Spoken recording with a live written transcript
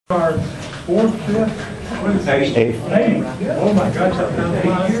Our fourth, fifth, what is it? Eighth. Oh my gosh, I've done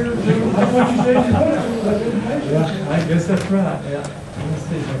 5 years. Yeah, I guess that's right, yeah. Let's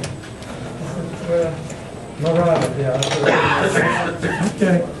see here. Mariah, yeah.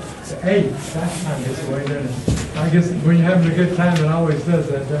 Okay, 8, that time gets away, doesn't it? I guess when you're having a good time, it always does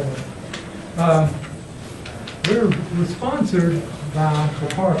that, doesn't it? We're sponsored by the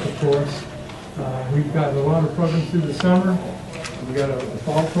park, of course. We've got a lot of programs through the summer. We've got a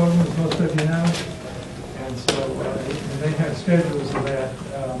fall program, as most of you know. And so and they have schedules of that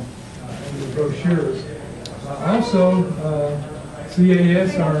in the brochures. Also,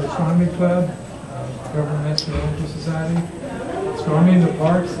 CAS, our Astronomy Club, Cumberland Astronomical Society, Astronomy in the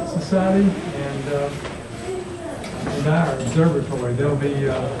Parks Society, and our observatory. They'll be,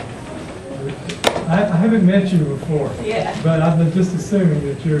 I haven't met you before, but I've been just assuming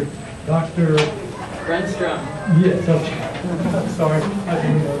that you're Dr. Grunstrom. Yes, okay. Sorry, I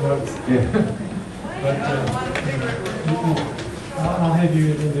didn't know notes. Yeah. But I'll have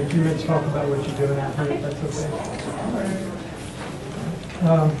you in a few minutes talk about what you're doing out here, if that's okay.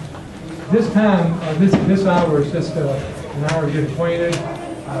 This time, this hour is just an hour to get acquainted.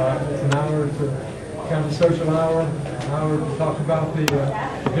 It's an hour to kind of a social hour, an hour to talk about the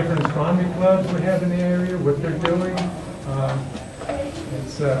different astronomy clubs we have in the area, what they're doing.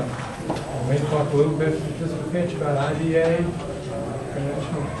 I may talk a little bit, just a pinch about IDA,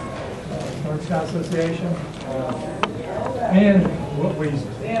 International Dark Sky Association, and what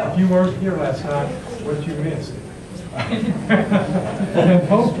if you weren't here last night, what you missed. And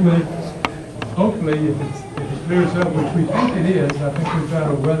hopefully, if it clears up, which we think it is, I think we've got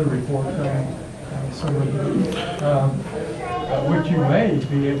a weather report coming somewhere, which you may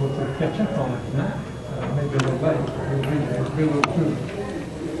be able to catch up on tonight. Maybe a little late, it'll be a little cooler.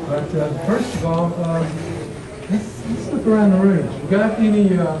 But first of all, let's look around the room. We got any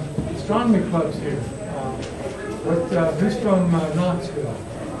astronomy clubs here? Who's from Knoxville?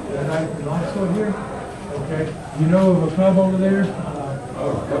 Knoxville here? Okay. You know of a club over there? A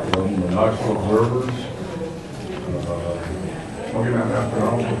couple of them, the Knoxville Observers, Cumberland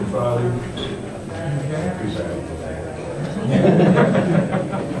Astronomical Society. Okay.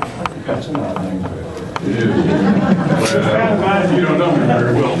 That's a lot of names. It is. But, you don't know me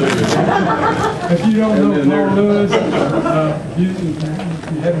very well, do you? If you don't know Paul Lewis, if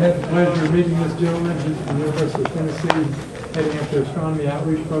you haven't had the pleasure of meeting this gentleman, he's from the University of Tennessee, heading up the astronomy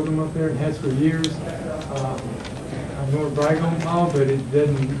outreach program up there, and has for years. I'm going to brag on Paul, but it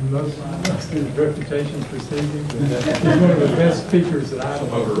doesn't, most of his reputation precedes him. He's one of the best speakers that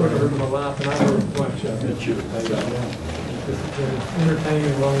I've ever heard in my life, and I've heard a bunch of it. It's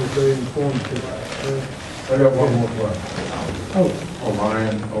entertaining along with very informative. I got one more question. Oh,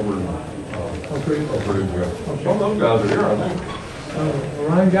 Orion over in Oak Ridge. Oak Ridge, yeah. Some of those guys are here, I think.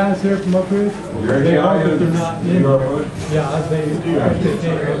 Orion guys here from Oak Ridge? They are, but they're not in. Yeah, they came.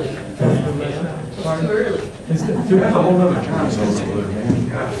 Pardon? It's a whole other council over there, man.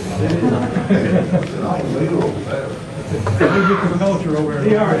 It's a different culture over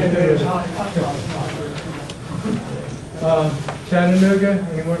there. Chattanooga,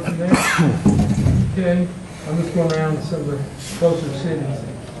 anyone from there? Okay, I'm just going around to some of the closer cities.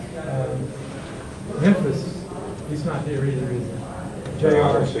 Memphis, he's not here either, is he? JR.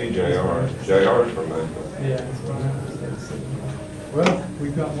 I see JR. JR's from Memphis. Yeah, he's from Memphis. Well,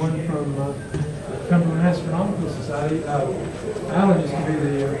 we've got one from Cumberland Astronomical Society. Alan used to be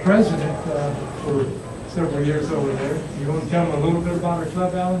the president for several years over there. You want to tell them a little bit about our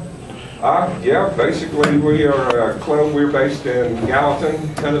club, Alan? Yeah, basically we are a club. We're based in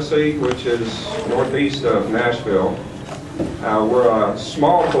Gallatin, Tennessee, which is northeast of Nashville. We're a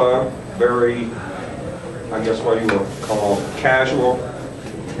small club, very, I guess what you would call casual.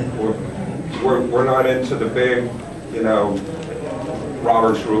 We're not into the big,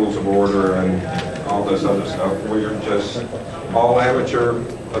 Robert's Rules of Order and all this other stuff. We're just all amateur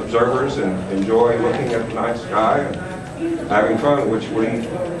observers and enjoy looking at the night sky and having fun, which we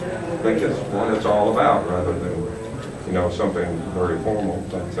think is what it's all about, rather than something very formal.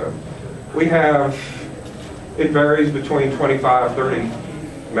 But we have, it varies between 25, 30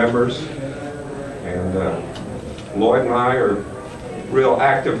 members, and Lloyd and I are real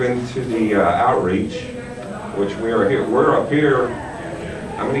active into the outreach, which we are here. We're up here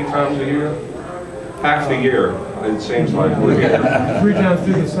how many times a year? Half the year, it seems like we're here. 3 times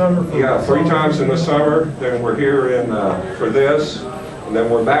through the summer. Yeah, 3 times in the summer. Then we're here for this. And then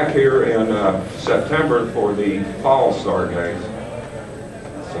we're back here in September for the fall stargaze.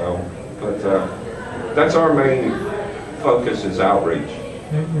 So, but that's our main focus, is outreach.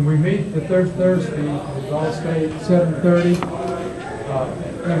 And we meet the third Thursday at Ball State, 7:30.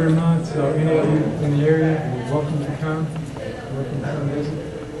 every month, so any of you in the area are welcome to come. Welcome to come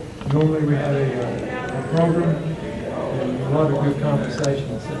visit. Normally we have a program and a lot of good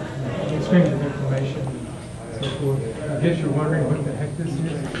conversations, exchange of information, and so forth. I guess you're wondering what the heck this is.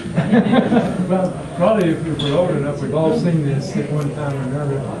 Well, probably if we're old enough, we've all seen this at one time or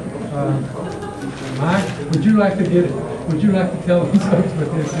another. Mike, would you like to get it? Would you like to tell us folks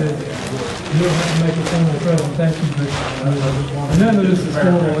what this is? You don't have to make a formal presentation, but none of this is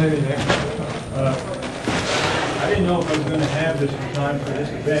formal anything. I didn't know if I was going to have this in time for this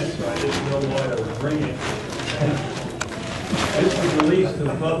event, so I didn't know what I was bringing. This was released to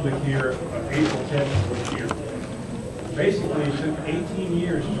the public here April 10th of this year. Basically, it took 18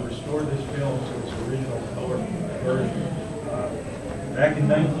 years to restore this film to its original color version. Back in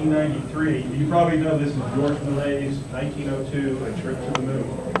 1993, you probably know this is George Millet's 1902, A Trip to the Moon.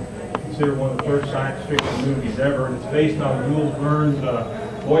 Considered one of the first science fiction movies ever, and it's based on Jules Verne's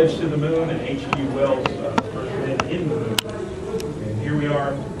Voyage to the Moon and H.G. Wells' first man in the moon. And here we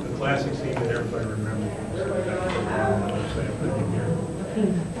are, the classic scene that everybody remembers.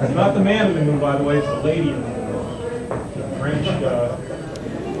 It's not the man in the moon, by the way, it's the lady in the moon. The French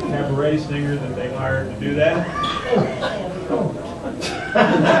cabaret singer that they hired to do that.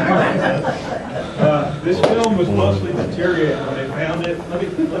 This film was mostly deteriorated when they found it. Let me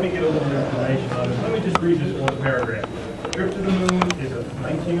get a little more information on it. Let me just read this one paragraph. Trip to the Moon is a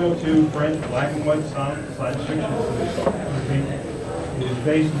 1902 French black and white science fiction movie. It is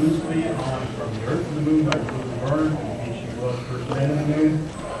based loosely on From the Earth to the Moon by Jules Verne, H.G. Wells' First Man in the Moon.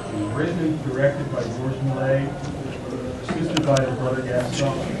 It was written and directed by George Millet, assisted by his brother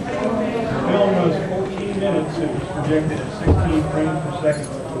Gaston. The film was 14 minutes. It was projected at 16 frames per second,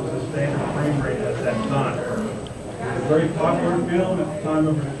 which was the standard frame rate at that time. It was a very popular film at the time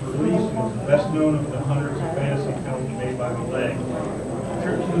of its release and was the best known of the hundreds of fantasy films made by Millet.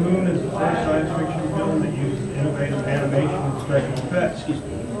 Trip to the Moon is the first science fiction film that uses innovative animation and special effects,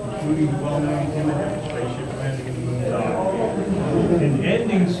 including the well-known image of a spaceship landing in the moon's eye. An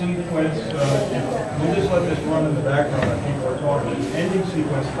ending sequence, we'll just let this run in the background as people are talking. An ending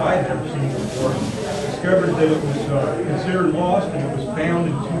sequence that I had never seen before, discovered that it was considered lost and it was found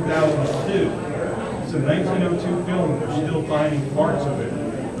in 2002. It's a 1902 film and they're still finding parts of it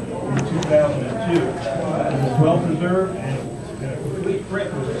in 2002. It was well preserved and a complete print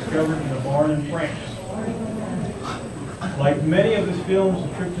was discovered in a barn in France. Like many of his films,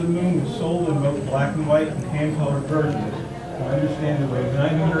 The Trip to the Moon was sold in both black and white and hand-colored versions. I understand there were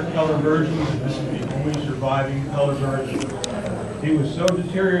 900 color versions, and this is the only surviving color version. It was so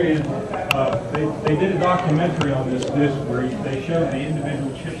deteriorated, they did a documentary on this disc where they showed the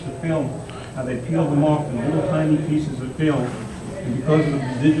individual chips of film, how they peeled them off in little tiny pieces of film. And because of the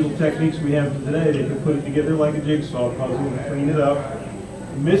digital techniques we have today, they can put it together like a jigsaw puzzle and clean it up.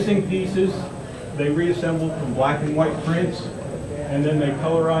 Missing pieces, they reassembled from black and white prints, and then they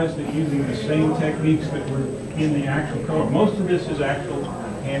colorized it using the same techniques that were in the actual color. Most of this is actual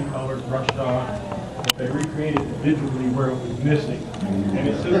hand-colored, brushed on, but they recreated it digitally where it was missing. And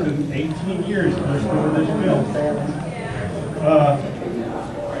it took them 18 years to restore this film.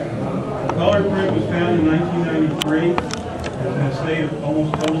 The color print was found in 1993. It was in a state of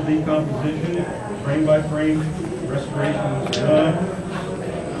almost total decomposition. Frame by frame, restoration was done.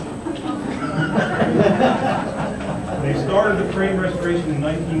 They started the frame restoration in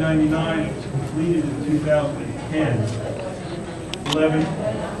 1999. It was completed in 2010, 11,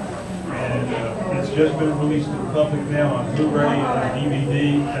 and it's just been released to the public now on Blu-ray and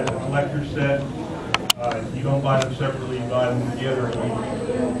DVD as a collector's set. You don't buy them separately, you buy them together.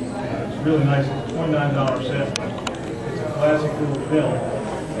 It's really nice. It's a $29 set. It's a classic little film.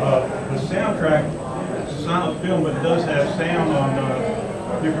 The soundtrack, it's a silent film, but it does have sound on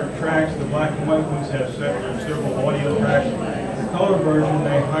different tracks. The black and white ones have several audio tracks. The color version,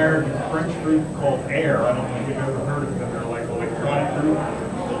 they hired a French group called Air. I don't know if you've ever heard of them. They're like an electronic group.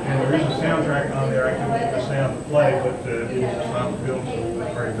 And there is a soundtrack on there. I couldn't get the sound to play, but it is a silent film, so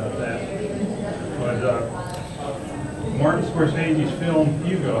we're sorry about that. But Martin Scorsese's film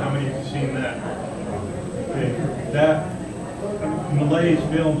Hugo, how many of you seen that? Okay, Millet's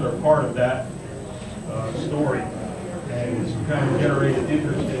films are part of that story. And it's kind of generated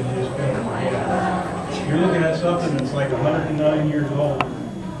interest in his film. You're looking at something that's like 109 years old,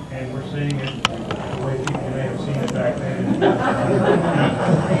 and we're seeing it the way people may have seen it back then.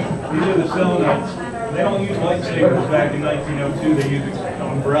 These are the Selenites. They don't use lightsabers back in 1902. They use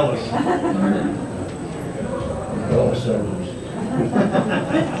umbrellas.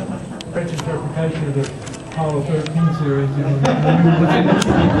 French interpretation of the Apollo 13 series.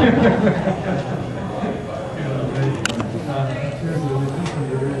 Here's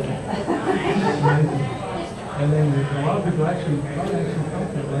the And then a lot of people actually thought that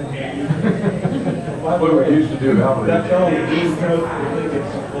way. What we used to do, how That's all the East Coast, I think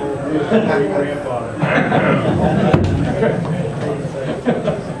it's great grandfather.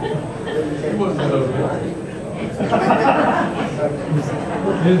 It wasn't so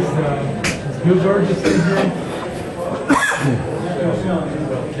Is Bill Burgess in here?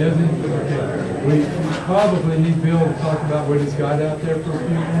 Is he? Okay. We probably need Bill to talk about what he's got out there for a few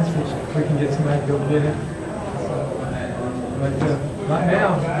minutes, which we can get somebody to go get it. But right now,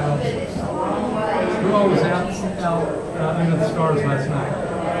 Bill was out under the stars last night.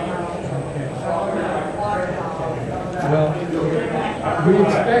 Okay. Well, we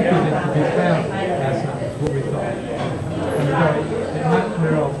expected it to be found last night, is what we thought. And we thought it might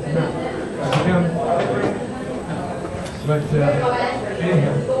clear off tonight. But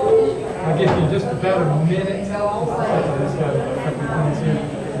anyhow, I'll give you just about a minute. Just a couple of things here.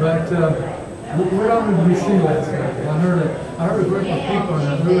 But what all did we see last night? I heard a group of people in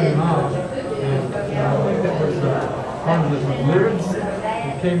a really mob, and I think that was part of the lyrics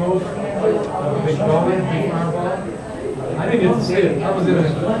that came over, a big ball, big fireball. I didn't get to see it. I was in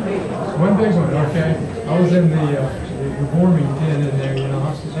one big one, okay? I was in the warming tent in there,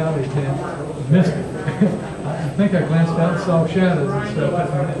 hospitality tent. Missed it. I think I glanced out and saw shadows and stuff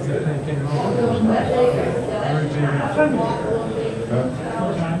as that thing came over. Very big.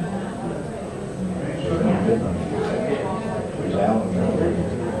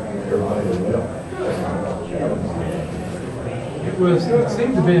 It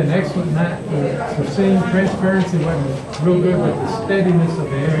seemed to be an excellent night for seeing. Transparency wasn't real good, but the steadiness of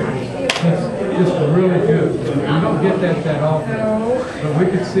the air was just really good. We don't get that often, but we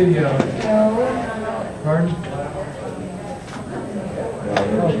could see. Pardon?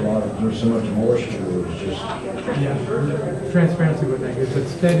 There's so much moisture, it was just... Yeah, transparency wasn't that good, but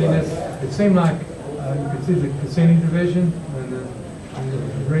steadiness. It seemed like you could see the Cassini division and the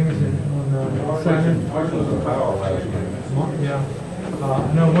rings on Saturn. Yeah. I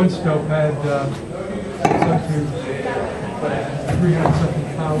know one scope had up to 300 something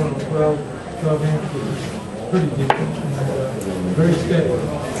power on 12 amps, which is pretty decent and very steady.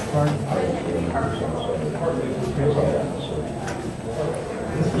 Pardon?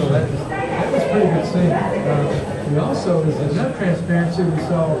 So that was pretty good seeing. We also, as enough transparency, we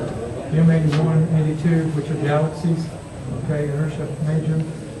saw M81, 82, which are galaxies, okay, inertia major,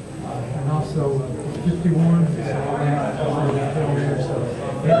 and also 51, so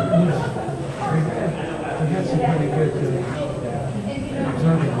we had some pretty good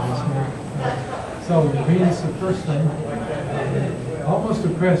observing last night. So Venus, the first thing, almost a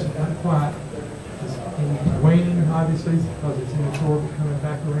crescent, not quite. Waning, obviously, because it's in its orbit coming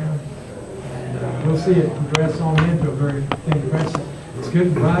back around. And we'll see it progress on into a very thin crescent. It's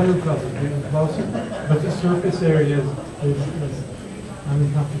getting brighter because it's getting closer, but the surface area is I'm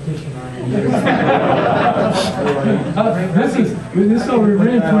in competition on it. This only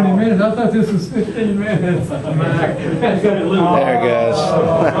ran 20 minutes. I thought this was 15 minutes. There, guys.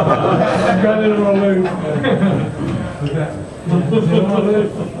 I got it on a loop. Was that? Is it on a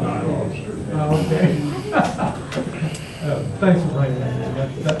loop? Oh, okay. Thanks for bringing that.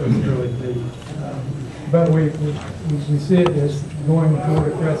 That was really neat. But we see it as going toward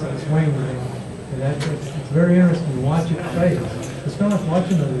a crescent swing, and it's very interesting to watch it phase. It's kind of like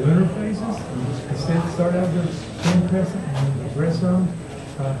watching the lunar phases. Instead, start out with a swing crescent and then progress on.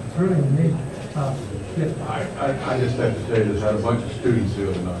 It's really neat. Yeah. I just have to tell you this. I had a bunch of students the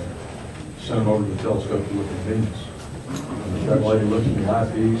other night. Sent them over to the telescope to look at Venus. And that lady looks in the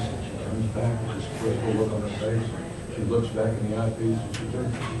eyepiece. Comes back with this crystal look on her face. She looks back in the eyepiece and she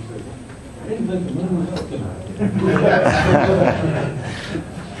turns and she says, I didn't think the moon was up tonight.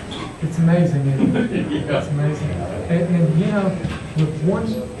 It's amazing, isn't it? Yeah. It's amazing. And with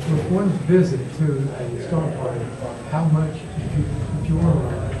one visit to a star party, how much, if you want to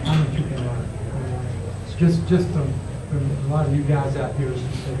learn, how much you can learn. Just from a lot of you guys out here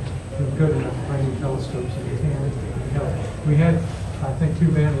have been good enough to bring telescopes and cameras. We had, I think,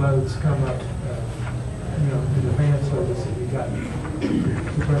 2 van loads come up, to the van service that we got to bring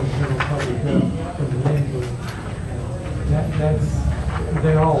the general public up from the land group.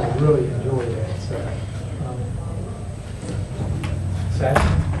 They all really enjoy that. So,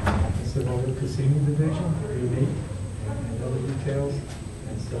 Saturn, it's the Cassini division, unique, and other details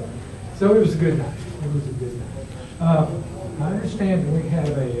and stuff. So it was a good night. It was a good night. I understand we have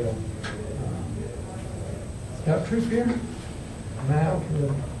a scout troop here. Now,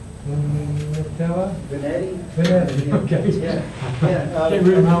 Benetti, okay. Yeah. Can't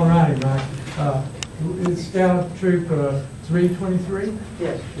read my own writing, Mike. It's Scout Troop 323.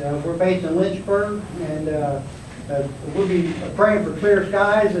 Yes, we're based in Lynchburg, and we'll be praying for clear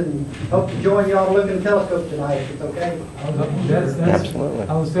skies and hope to join y'all to look in the telescope tonight, if it's okay. Absolutely.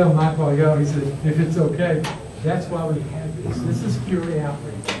 I was telling Mike while ago, he said, if it's okay, that's why we have this. This is purely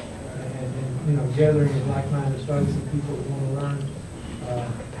outreach. And you know, gathering of like-minded folks and people that want to learn.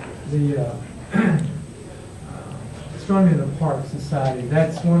 The Astronomy in the Park Society,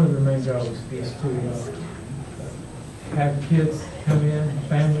 that's one of the main goals, is to have kids come in,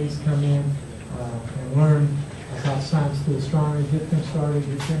 families come in, and learn about science through astronomy, get them started,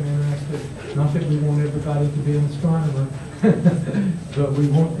 get them interested. Not that we want everybody to be an astronomer, but we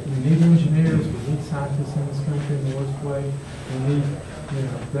need engineers, we need scientists in this country in the worst way. We need, you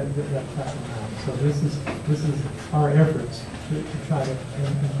know, that type of mind. So this is our efforts to try to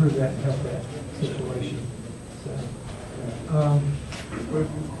improve that and help that situation. So, We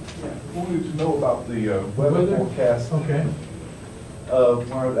wanted to know about the weather forecast. Okay.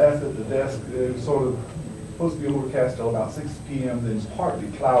 When I was asked at the desk, it was sort of supposed to be overcast till about 6 p.m., then it's partly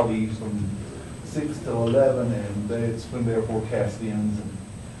cloudy from 6 till 11, and that's when their forecast ends.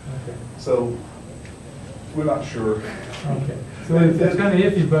 Okay. So we're not sure. Okay. So it's kind of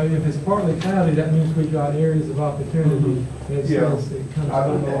iffy, but if it's partly cloudy, that means we've got areas of opportunity. That Yeah, says it comes I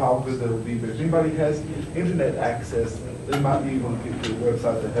don't back. know how good that'll be, but if anybody has internet access, they might be able to get to a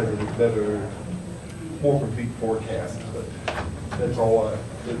website that has a better, more complete forecast. But that's all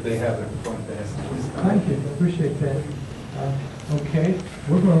that they have in front desk. Thank you, appreciate that. Okay,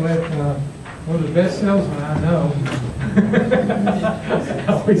 we're going to let one of the best salesmen I know.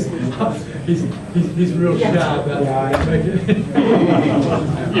 he's real shy about making it.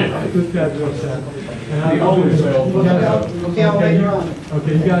 This guy's real shy. And The only salesman. Okay, I'll later on.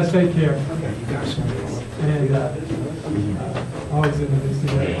 Okay, you guys take care. And always introduce you.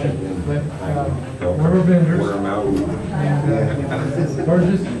 We're vendors. Wear 'em out. And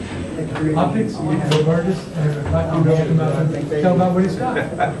Burgess, optics, Bill Burgess, and like you know, come out and tell about what he's got.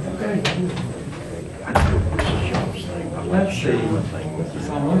 Okay. Let's see.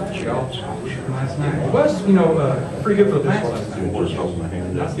 Wes, you know, pretty good for the past.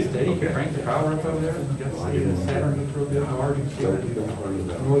 Nice and steady, you crank the power up over there, you got to see the Saturn looks real good, Mars, you can see the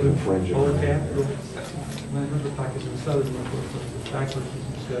northern polar cap, it looks like it's in southern, backwards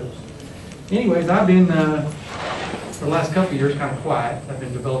and stuff. Anyways, I've been, for the last couple of years, kind of quiet. I've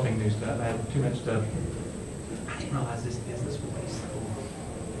been developing new stuff. I had too much stuff. I didn't realize this business would be so,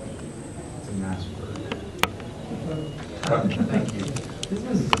 it's a nice word. Thank you. This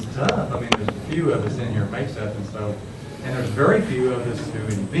business is tough. I mean, there's a few of us in here make stuff and stuff, and there's very few of us who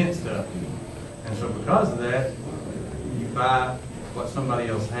invent stuff. And so because of that, you buy what somebody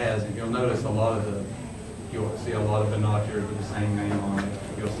else has, and you'll notice you'll see a lot of binoculars with the same name on it.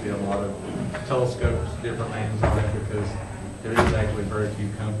 You'll see a lot of telescopes, different names on it, because there is actually very few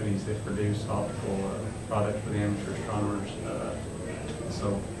companies that produce optical products for the amateur astronomers.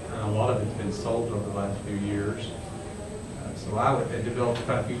 So a lot of it's been sold over the last few years. So I developed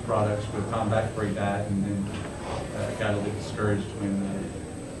quite a few products with Tom Backbury died, and then got a little discouraged when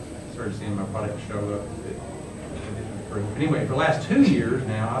I started seeing my products show up. It didn't improve. Anyway, for the last 2 years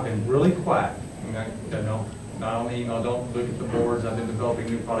now, I've been really quiet. Not on email, don't look at the boards. I've been developing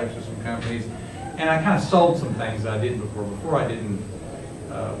new products with some companies, and I kind of sold some things that I didn't before. Before I didn't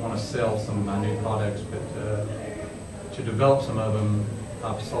want to sell some of my new products, but to develop some of them,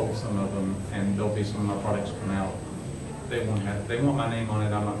 I've sold some of them, and there'll be some of my products come out. They want my name on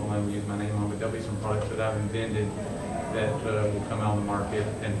it. I'm not going to let them use my name on it, but there'll be some products that I've invented that will come out on the market.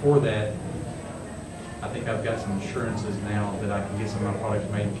 And for that, I think I've got some assurances now that I can get some of my products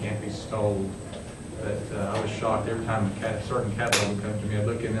made and can't be stole. But I was shocked every time a certain catalog would come to me. I'd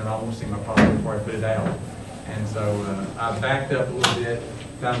look in and I almost see my product before I put it out. And so I backed up a little bit,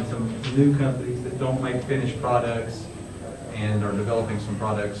 found some new companies that don't make finished products and are developing some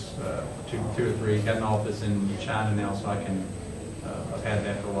products, two or three. Got an office in China now, so I can, I've had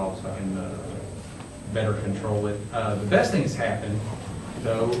that for a while, so I can better control it. The best thing that's happened,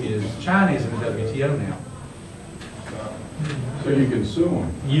 though, is China is in the WTO now. So you can sue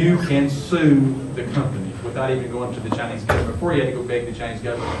them. You can sue the company without even going to the Chinese government. Before you had to go beg the Chinese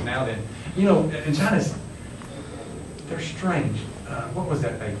government. Now then, you know, in China's, they're strange. What was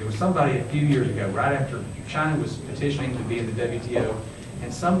that thing? There was somebody a few years ago, right after China was petitioning to be in the WTO,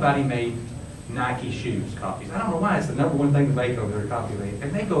 and somebody made Nike shoes copies. I don't know why, it's the #1 thing to make over there, copy of it.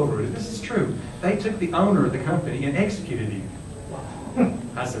 And they go over it. This is true. They took the owner of the company and executed him.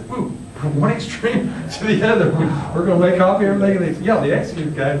 I said, whoo, from one extreme to the other. We're going to make copy of everything. And they, yeah, they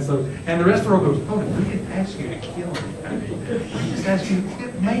executed the guy. And the rest of the world goes, oh, we didn't ask you to kill him. I mean, we just asked you to hit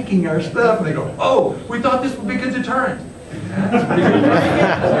him. making our stuff. And they go, oh, we thought this would be a good deterrent. That's pretty good.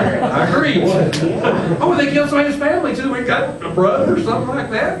 I agree. Oh, they killed somebody's family too. We got a brother or something like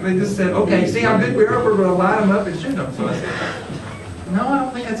that. And they just said, okay, see how good we are? We're going to line them up and shoot them. So I said, no, I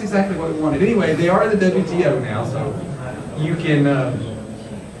don't think that's exactly what we wanted. Anyway, they are the WTO now, so you can,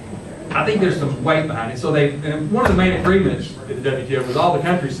 I think there's some weight behind it. So and one of the main agreements at the WTO was all the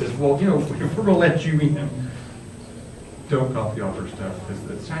countries says, well, you know, if we're going to let you in, don't copy all their stuff, because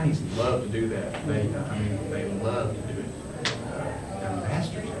the Chinese love to do that. They love to do it. They're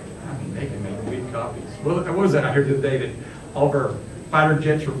masters. I mean, they can make big copies. Well, what was that I heard the other day that all of our fighter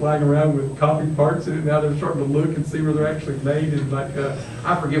jets are flying around with copied parts in it. Now they're starting to look and see where they're actually made, and like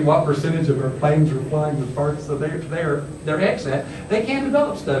I forget what percentage of our planes are flying with parts. So they're excellent. They can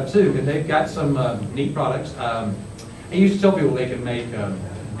develop stuff too, and they've got some neat products. I used to tell people they can make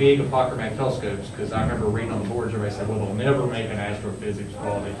big apochromate telescopes, because I remember reading on the boards, everybody said, well, they'll never make an astrophysics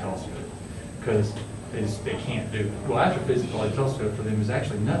quality telescope because they can't do it. Well, astrophysics quality telescope for them is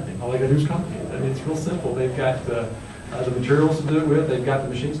actually nothing. All they got to do is copy it. I mean, it's real simple. They've got the materials to do it with. They've got the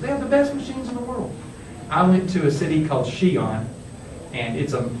machines. They have the best machines in the world. I went to a city called Xi'an, and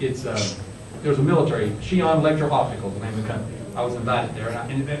there's a military, Xi'an Electro-Optical is the name of the company. I was invited there,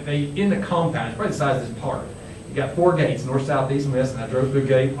 and they in the compound, it's probably the size of this park. You got 4 gates, north, south, east, and west, and I drove through the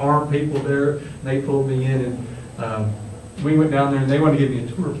gate, armed people there, and they pulled me in, and we went down there, and they wanted to give me a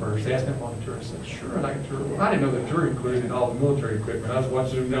tour first. They asked me if I wanted a tour. I said, sure, I'd like a tour. Well, I didn't know the tour included all the military equipment. I was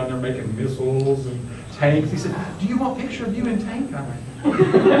watching them down there making missiles and tanks. He said, do you want a picture of you in tank? I'm like,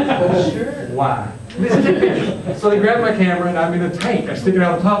 sure. Why? And they said, take pictures. So they grabbed my camera, and I'm in a tank. I stick it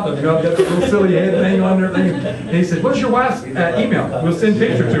out the top of it. You know, I've got the little silly head thing on there. And he said, what's your wife's email? We'll send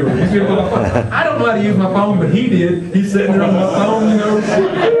pictures to her. I don't know how to use my phone, but he did. He's sitting there on my phone, you know.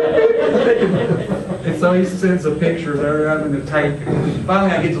 And so he sends a picture there. I'm in the tank. And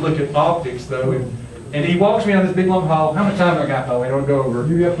finally, I get to look at optics, though. And he walks me down this big long hall. How much time have I got, Bo? I don't go over.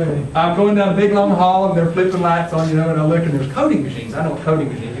 You got plenty. I'm going down a big long hall, and they're flipping lights on, you know, and I look, and there's coating machines. I know what coating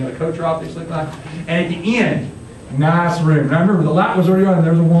machines, you know, the coat your optics look like. And at the end, nice room. And I remember the light was already on, and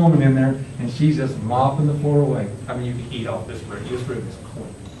there was a woman in there, and she's just mopping the floor away. I mean, you can eat off this room. This room is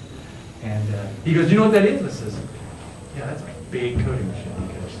clean. And he goes, you know what that is? I says, yeah, that's a big coating machine.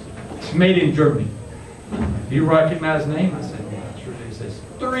 He goes, it's made in Germany. Do you recognize the name? I said, yeah, sure do. He says,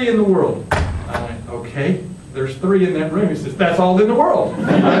 3 in the world. I went, okay, there's 3 in that room. He says, that's all in the world.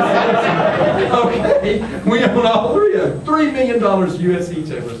 Okay, we own all 3 of them. $3 million US each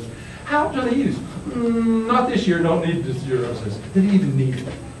of us. How much do they use? Not this year, don't need this year. I says, didn't even need it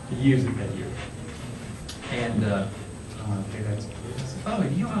to use it that year. And, okay, that's good. I said, oh,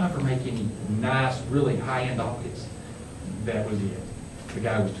 do you ever make any nice, really high-end optics? That was it. The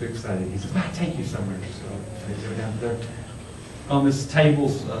guy was too excited. He says, I'll take you somewhere. So they go down there. On this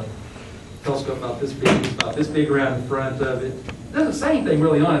table's telescope about this big around the front of it. It doesn't say anything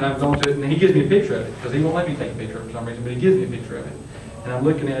really on it. I'm going to it, and he gives me a picture of it, because he won't let me take a picture of it for some reason, but he gives me a picture of it. And I'm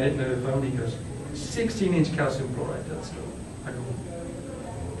looking at it, and the phone, he goes, 16-inch calcium chloride telescope. I go,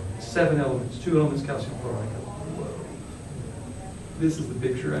 7 elements, 2 elements calcium chloride. I go, whoa. This is the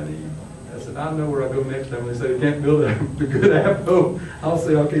picture I need. I said, I know where I go next time. When they say they can't build a good apo, I'll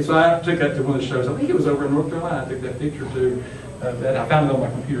say, okay. So I took that to one of the shows. I think it was over in North Carolina. I took that picture too. That I found it on my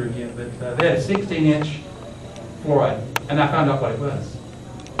computer again. But they had a 16-inch fluoride, and I found out what it was.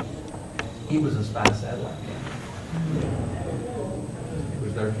 It was a spy satellite camera. It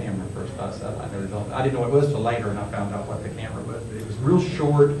was their camera for a spy satellite. I didn't know what it was till later, and I found out what the camera was. But it was real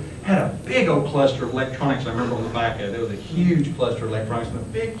short, had a big old cluster of electronics. I remember on the back of it, there was a huge cluster of electronics and a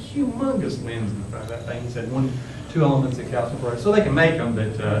big, humongous lens in the front of that thing. It said 2 elements of calcium chloride. So they can make them,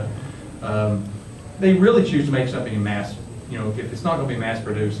 but they really choose to make something in mass. You know, if it's not going to be mass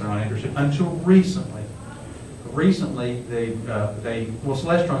produced, they're not interested. Until recently, well,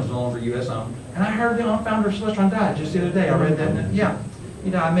 Celestron is no longer U.S. owned, and I heard the founder of Celestron died just the other day. I read that. Yeah,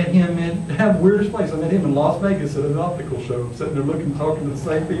 you know, I met him in the weirdest place. I met him in Las Vegas at an optical show. I'm sitting there looking, talking to the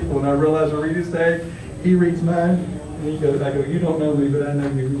same people, and I realized I read his tag. He reads mine, and he goes, I go, you don't know me, but I know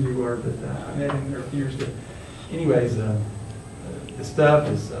who you are. But I met him there a few years ago. Anyways, the stuff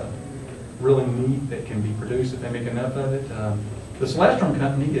is really neat that can be produced if they make enough of it. The Celestron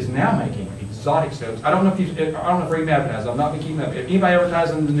company is now making exotic scopes. I don't know if you've even advertised. I've not been keeping up. If anybody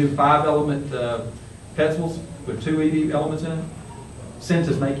advertising the new 5-element petzels with 2 ED elements in it,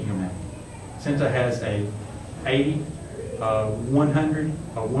 Centa's making them now. Centa has a 80, 100,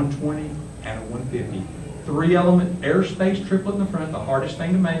 a 120, and a 150. 3-element airspace triplet in the front, the hardest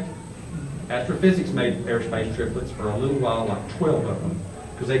thing to make. Astrophysics made airspace triplets for a little while, like 12 of them.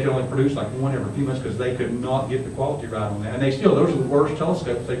 because they could only produce like one every few months because they could not get the quality right on that. And they still, those are the worst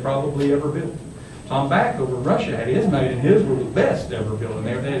telescopes they probably ever built. Tom Back over in Russia had his made, and his were the best ever built. And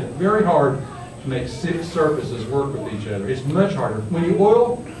it's very hard to make 6 surfaces work with each other. It's much harder. When you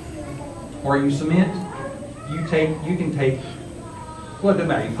oil or you cement, you can take, well, it doesn't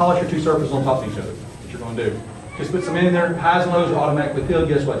matter. You polish your 2 surfaces on top of each other. What you're going to do. Just put cement in there, highs and lows are automatically filled.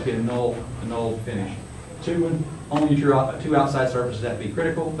 Guess what? You get a null finish. Only your 2 outside surfaces have to be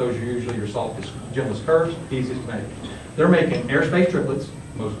critical. Those are usually your softest, gentlest curves, easiest to make. They're making airspace triplets,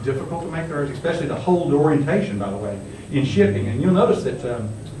 most difficult to make theirs, especially to hold the orientation, by the way, in shipping. And you'll notice that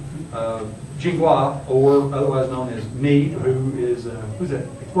Jinghua, or otherwise known as Meade, who's that?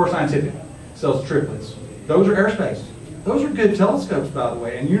 Explorer Scientific, sells triplets. Those are airspace. Those are good telescopes, by the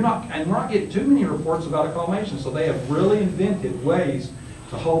way, and we're not getting too many reports about acclimation. So they have really invented ways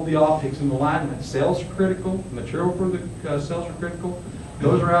to hold the optics in alignment. Cells are critical. Material for the cells are critical.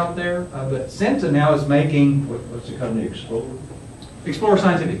 Those are out there. But Senta now is making. What's the company, Explorer? Explorer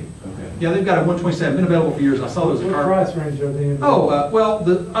Scientific. Okay. Yeah, they've got a 127, been available for years. I saw those. What price range are they in? Oh, well,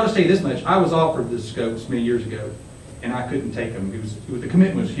 I'll just tell you this much. I was offered the scopes many years ago, and I couldn't take them. The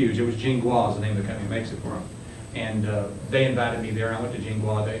commitment was huge. It was Jinghua is the name of the company that makes it for them. And they invited me there. I went to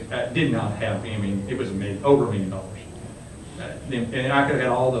Jinghua. They did not have, it was over $1 million. And I could have had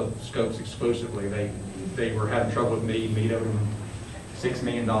all the scopes exclusively. They were having trouble with me. Meade owed them $6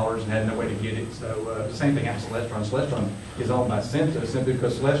 million and had no way to get it. So the same thing happened to Celestron. Celestron is owned by Senta simply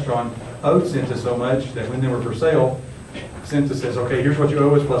because Celestron owed Senta so much that when they were for sale, Senta says, okay, here's what you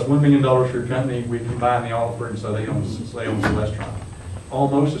owe us plus $1 million for your company. We combine the offer, and so they own Celestron.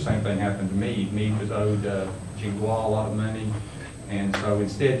 Almost the same thing happened to Meade. Meade was owed Jinghua a lot of money, and so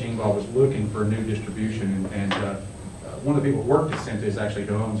instead Jinghua was looking for a new distribution, and one of the people who worked at Senta is actually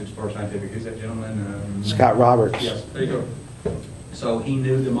who owns Explorer Scientific. Who's that gentleman? Scott Roberts. Yes, there you go. So he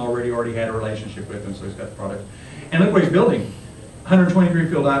knew them already had a relationship with them, so he's got the product. And look what he's building, 120-degree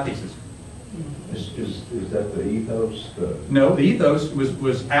field eyepieces. Is that the ethos? No, the ethos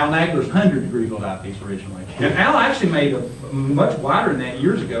was Al Nagler's 100-degree field eyepiece originally. And Al actually made a much wider than that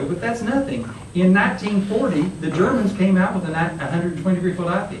years ago, but that's nothing. In 1940, the Germans came out with a 120-degree field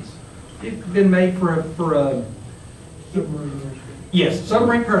eyepiece. It'd been made for a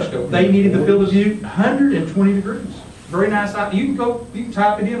submarine periscope. They needed the field of view 120 degrees. Very nice eye. You can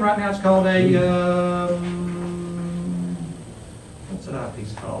type it in right now. It's called a what's that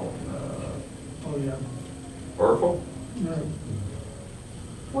eyepiece called? Oracle? No.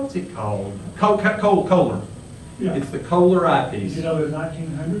 What's it called? Kohler. Yeah. It's the Kohler eyepiece. You know, in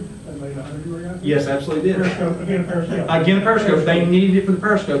 1900, they made a 100-degree eyepiece? Yes, absolutely did. Periscope, again, periscope. Again, a periscope. They needed it for the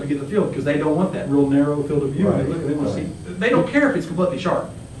periscope to get the field because they don't want that real narrow field of view. Right. They want to see. They don't care if it's completely sharp.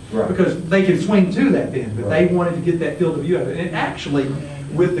 Right. Because they can swing to that then, but they wanted to get that field of view of it. And actually,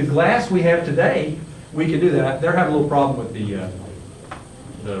 with the glass we have today, we can do that. They're having a little problem with the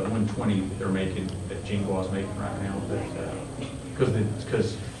 120 that they're making, that Jinghua is making right now,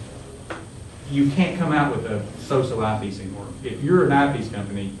 because you can't come out with a so-so eyepiece anymore. If you're an eyepiece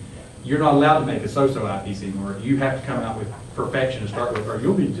company, you're not allowed to make a so-so eyepiece anymore. You have to come out with perfection to start with, or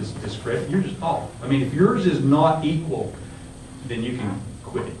you'll be just discredited. You're just off. If yours is not equal, then you can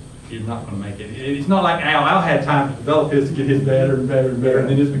quit it. You're not going to make it. It's not like Al. Al had time to develop his to get his better and better and better, and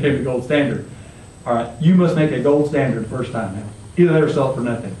then this became the gold standard. All right, you must make a gold standard the first time now. Either that or sell it for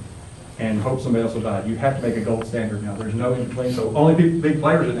nothing and hope somebody else will buy it. You have to make a gold standard now. There's no in between. So only big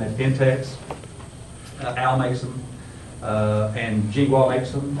players in that. Pentex, Al makes them, and Jinghua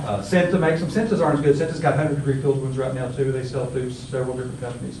makes them. Senta makes them. Sentas aren't as good. Senta's got 100-degree field ones right now too. They sell through several different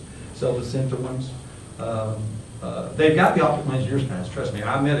companies. Sell the Senta ones. They've got the optical engineers pass. Trust me.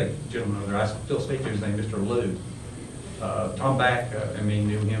 I met a gentleman over there. I still speak to his name, Mr. Liu. Tom Back,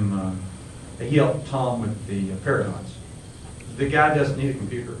 knew him. He helped Tom with the Paragons. The guy doesn't need a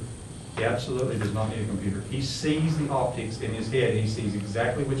computer. He absolutely does not need a computer. He sees the optics in his head. He sees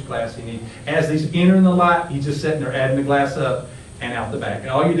exactly which glass he needs. As these enter in the light, he's just sitting there adding the glass up and out the back. And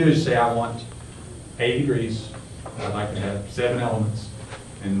all you do is say, I want 80 degrees. I'd like to have 7 elements.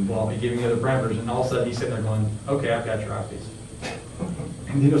 And we'll be giving you the parameters. And all of a sudden he's sitting there going, okay, I've got your eyepiece.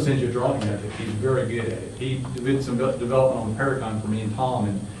 And he'll send you a drawing of it. He's very good at it. He did some development on the Paragon for me and Tom.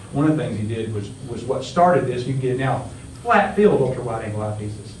 And one of the things he did was what started this. You can get it now. Flat field ultra wide angle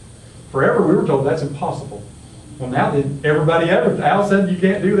eyepieces. Forever we were told that's impossible. Well, now then everybody ever, Al said you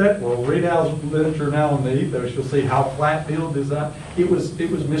can't do that. Well, read Al's literature now on the ethos. You'll see how flat field design. It was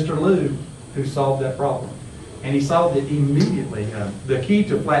Mr. Liu who solved that problem, and he solved it immediately. The key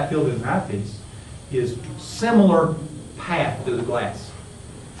to flat field in an eyepiece is similar path to the glass.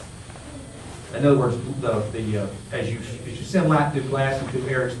 In other words, as you send light through glass and through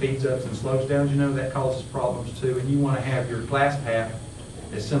air, it speeds up and slows down, you know, that causes problems too. And you want to have your glass path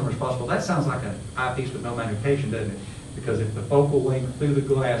as similar as possible. That sounds like an eyepiece with no magnification, doesn't it? Because if the focal length through the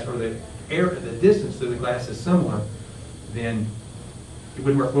glass or the distance through the glass is similar, then it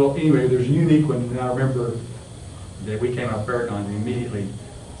wouldn't work. Well, anyway, there's a unique one, and I remember that we came out with Paragon and immediately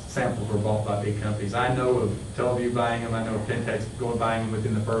samples were bought by big companies. I know of Teleview buying them. I know of Pentex going buying them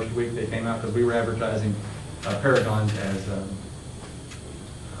within the first week they came out because we were advertising Paragons as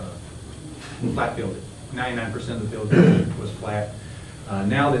flat fielded. 99% of the field was flat.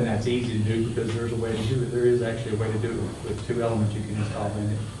 Now then that's easy to do because there's a way to do it. There is actually a way to do it with 2 elements you can install in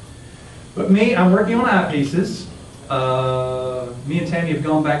it. But me, I'm working on eyepieces. Me and Tammy have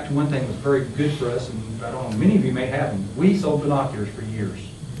gone back to one thing that was very good for us, and I don't know, many of you may have them. We sold binoculars for years.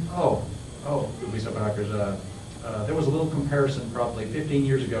 We sold binoculars. There was a little comparison probably 15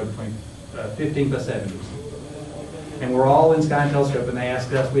 years ago between 15 by 70s. And we're all in Sky and Telescope, and they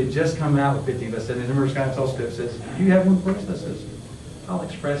asked us, we had just come out with 15 by 70s. Remember, Sky and Telescope says, do you have one for us? I says, I'll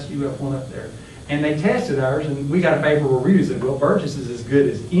express you have one up there. And they tested ours, and we got a favorable review. Said, well, Burgess is as good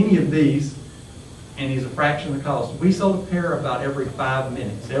as any of these, and he's a fraction of the cost. We sold a pair about every 5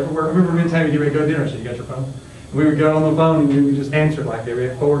 minutes. Everywhere. Remember, me and Tammy, you ready to go to dinner? So you got your phone? We would go on the phone, and we would just answer like they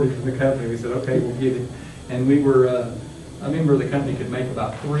were forwarded from the company. We said, okay, we'll get it. And we were, I remember the company could make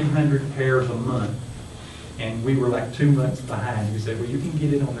about 300 pairs a month. And we were like 2 months behind. We said, well, you can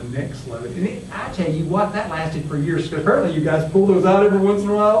get it on the next load. And I tell you what, that lasted for years. Because apparently you guys pull those out every once in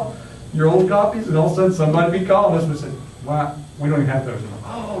a while, your old copies, and all of a sudden somebody be calling us and say, why, we don't even have those anymore.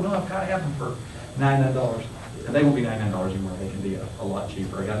 Oh, no, I've got to have them for $99. And they won't be $99 anymore. They can be a lot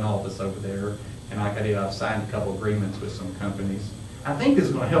cheaper. I got an office over there. And like I did, I've signed a couple agreements with some companies. I think this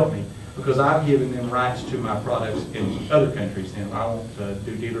is going to help me because I've given them rights to my products in other countries. And I won't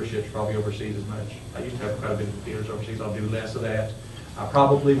do dealerships probably overseas as much. I used to have quite a bit of dealers overseas. I'll do less of that. I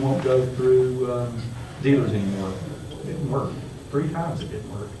probably won't go through dealers anymore. It didn't work. 3 times it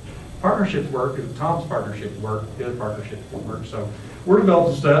didn't work. Partnerships work. Tom's partnership worked. The other partnerships didn't work. So we're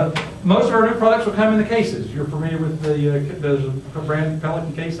developing stuff. Most of our new products will come in the cases. You're familiar with there's a brand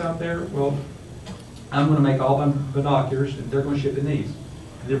Pelican case out there? Well, I'm going to make all my binoculars, and they're going to ship in these.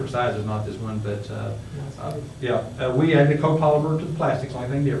 Different sizes, not this one, but we add the copolymer to the plastics, only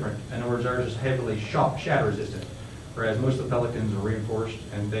thing different. In other words, ours is heavily shatter resistant, whereas most of the Pelicans are reinforced,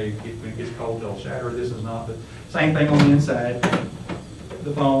 and when it gets cold, they'll shatter. This is not. But same thing on the inside,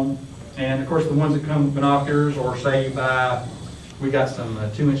 the foam, and of course the ones that come with binoculars, or say you buy, we got some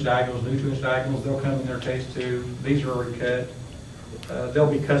 2-inch diagonals, new 2-inch diagonals. They'll come in their case too. These are already cut.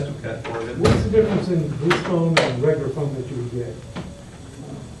 They'll be custom cut for them. What's the difference in this foam and regular foam that you would get?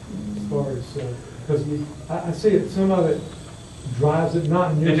 As far as, because I see it, some of it dries it,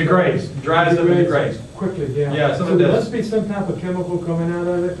 not in it degrades, dries up and degrades. Quickly, yeah. Yeah, so there must be some type of chemical coming out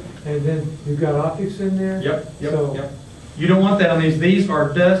of it, and then you've got optics in there. Yep. You don't want that on these. These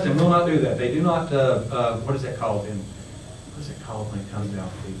are dust and will not do that. They do not, what is that called? What is it called when it comes out?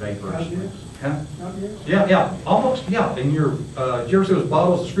 The vapors. Huh? Yeah, almost, yeah. And did you ever see those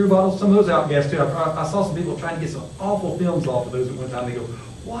bottles, the screw bottles? Some of those outgas too. I saw some people trying to get some awful films off of those at one time. They go,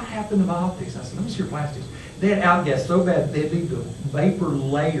 what happened to my optics? I said, let me see your plastics. They had outgas so bad they leave the vapor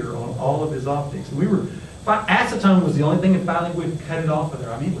layer on all of his optics. And acetone was the only thing that finally would cut it off of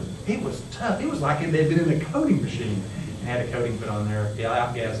there. I mean, it was tough. It was like they'd been in a coating machine and had a coating put on there. Yeah,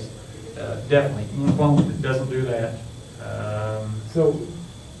 outgas, definitely. Foam that doesn't do that.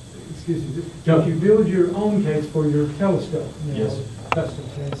 Excuse me, if you build your own case for your telescope, yes, custom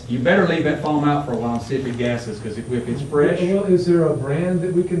case. You better leave that foam out for a while and see if it gasses, because if it's fresh. Well, is there a brand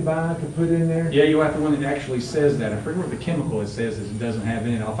that we can buy to put in there? Yeah, you have the one that actually says that. I forget what the chemical it says is it doesn't have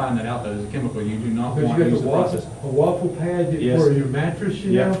in it. I'll find that out though. There's a chemical you do not want to use the process. A waffle pad for your mattress,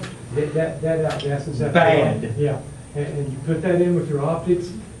 you know, that outgasses that. Bad. Yeah, and you put that in with your optics,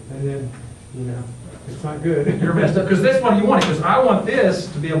 and then, you know, it's not good. You're messed up. Because this one you want it, because I want this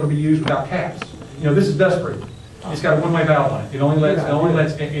to be able to be used without caps. You know, this is dust proof. It's got a one-way valve on it. It only let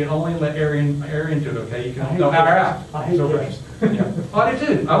air into it. Okay, you can no air out. I hate caps. Yeah. Oh, I do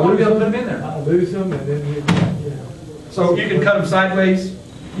too. I want to be able to put them in there. I lose them, and then you know. So you can cut them sideways.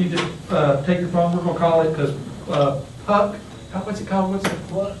 You just take your phone. We're gonna call it because puck. What's it called? What's it?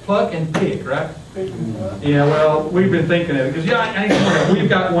 Pluck and pick, right? Yeah, well, we've been thinking of it, because we've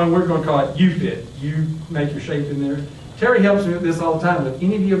got one, we're going to call it U-Fit. You make your shape in there. Terry helps me with this all the time. If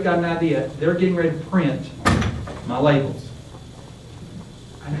any of you have got an idea, they're getting ready to print my labels.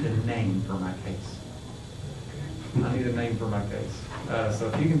 I need a name for my case. I need a name for my case. So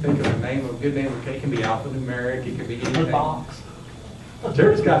if you can think of a good name, it can be alphanumeric, it can be anything. Box.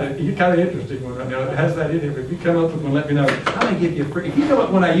 Terry's got a kind of interesting one right now. It has that in it. If you come up with one, let me know. I'm gonna give you a free. If you come up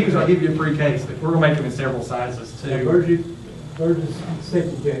with one I use, I'll give you a free case. But we're gonna make them in several sizes too. Burgess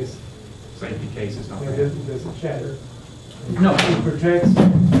safety case. Safety case is not It bad. doesn't shatter. No. It protects,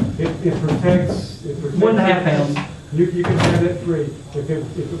 it protects. 1.5 pounds. You can have it free if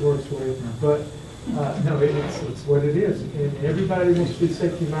it works for you. But, no, it's what it is. And everybody wants to be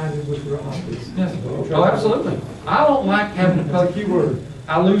safety minded with their office. Yes. Oh, absolutely. I don't like having to That's a key word.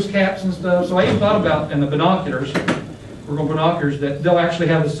 I lose caps and stuff, so I even thought about in the binoculars, we're going to binoculars, that they'll actually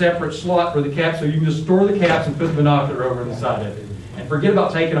have a separate slot for the caps, so you can just store the caps and put the binocular over the side of it. And forget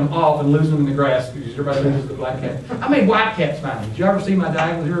about taking them off and losing them in the grass, because everybody loses the black cap. I made white caps finally. Did you ever see my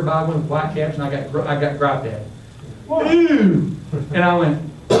diagonals? You ever buy one with white caps? And I got griped at. Ooh! And I went,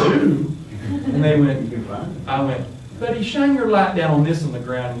 ooh! And they went, I went, buddy, shine your light down on this on the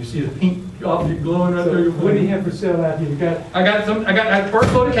ground, and you see the pink object glowing right there. What do you have for sale out here?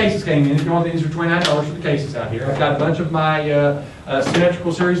 First load of cases came in. If you want these, are $29 for the cases out here. I've got a bunch of my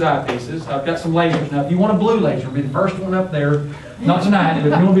symmetrical series eyepieces. I've got some lasers. Now, if you want a blue laser, be the first one up there. Not tonight,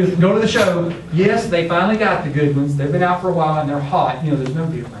 but if you want to go to the show, yes, they finally got the good ones. They've been out for a while and they're hot. You know, there's no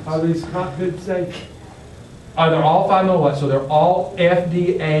difference. Are these hot good safe? They're all 5 milliwatts, so they're all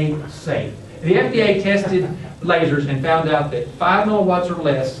FDA safe. The FDA tested lasers and found out that 5 milliwatts or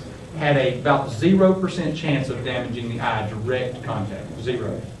less had about 0% chance of damaging the eye, direct contact,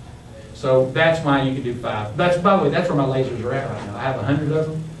 0. So that's why you can do 5. By the way, that's where my lasers are at right now. I have 100 of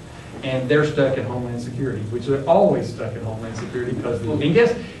them, and they're stuck in Homeland Security, which they're always stuck in Homeland Security because, and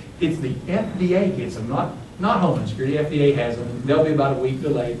guess, it's the FDA gets them, not Homeland Security. FDA has them. They'll be about a week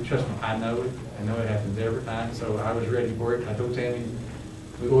delayed. Trust me, I know it. I know it happens every time, so I was ready for it. I told Tammy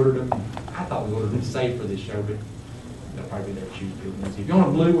we ordered them. I thought we ordered them safe for this show, but they'll probably be there Tuesday. If you want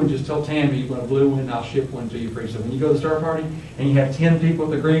a blue one, just tell Tammy you want a blue one, and I'll ship one to you free. So when you go to the star party and you have 10 people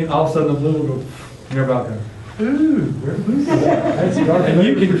with the green, all of a sudden the blue will go, and everybody will go, ooh, where's the blue? That's dark And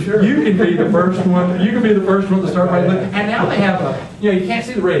you for sure. can be the first one. You can be the first one at the star party. And now they have you can't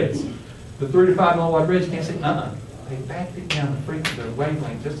see the reds. The 3 to 5 milliwatt reds, you can't see. They backed it down the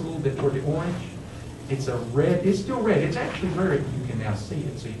wavelength just a little bit toward the orange. It's a red. It's still red. It's actually red. You can now see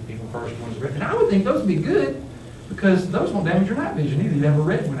it. So you can be the first one's red. And I would think those would be good because those won't damage your night vision either. You have a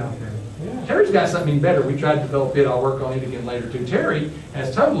red one out there. Yeah. Terry's got something better. We tried to develop it. I'll work on it again later too. Terry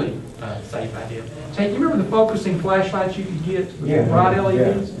has totally safe idea. Hey, you remember the focusing flashlights you could get with bright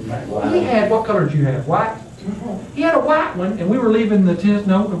LEDs? Yeah. He had, what color did you have? White? He had a white one, and we were leaving we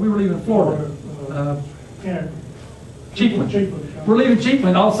were leaving Florida. Cheapland. We're leaving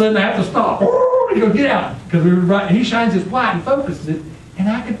Cheapland. All of a sudden, I have to stop. You go, get out, because we were right. And he shines his white and focuses it, and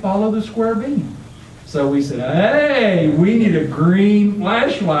I could follow the square beam. So we said, hey, we need a green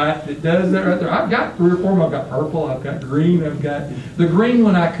flashlight that does that right there. I've got 3 or 4 of them. I've got purple, I've got green, I've got the green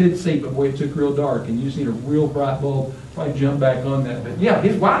one I could see, but boy, it took real dark, and you just need a real bright bulb. Probably jump back on that. But yeah,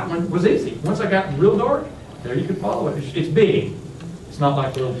 his white one was easy. Once I got real dark, there you could follow it. It's big. It's not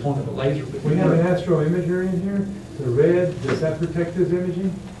like the little point of a laser. We have an astro imager in here. The red, does that protect his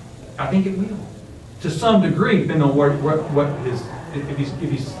imaging? I think it will, to some degree, depending on what his, if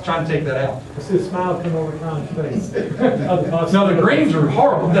he's trying to take that out. I see a smile come over Con's face. No, the greens are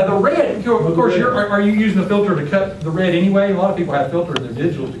horrible. The red, of course, are you using a filter to cut the red anyway? A lot of people have filters in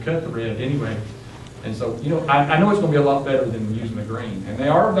their digitals to cut the red anyway. And so, I know it's going to be a lot better than using the green. And they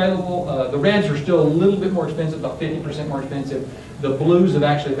are available. The reds are still a little bit more expensive, about 50% more expensive. The blues have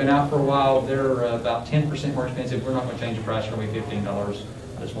actually been out for a while. They're about 10% more expensive. We're not going to change the price. It's going to be $15.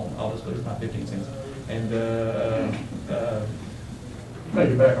 I'll just lose my 15 cents. And Make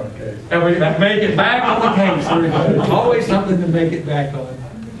it back on the case. and we make it back on the case. There's always something to make it back on.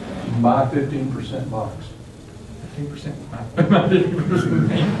 My 15% box. 15%.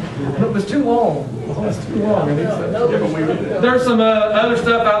 It was too long. It was too long. There's some other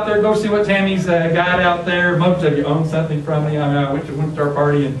stuff out there. Go see what Tammy's got out there. Most of you own something from me. I went to one star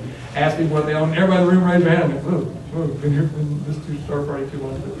party and asked people what they own. Everybody in the room raised their hand. I went, whoa, been here for this 2 star party too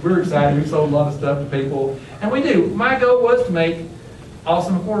long. But we're excited. We sold a lot of stuff to people. And we do. My goal was to make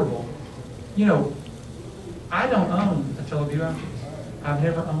awesome affordable. I don't own a teleview outfit. I've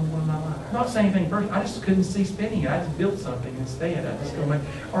never owned one in my life. I'm not saying anything personal. I just couldn't see spinning it. I just built something instead. I just go make.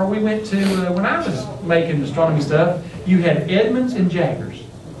 Or we went to when I was making astronomy stuff. You had Edmonds and Jaggers.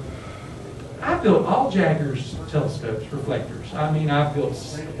 I built all Jaggers telescopes, reflectors. I mean, I built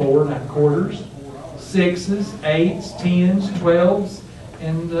 4 9/4, 6s, 8s, 10s, 12s,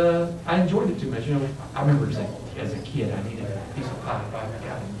 and I enjoyed it too much. I remember as a kid, I needed a piece of pipe. I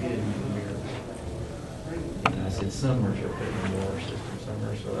got a bid in here. And I said, somewhere she'll put in a water system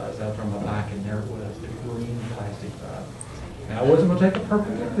somewhere. So I was out there on my bike, and there it was, the green plastic pipe. Now, I wasn't gonna take a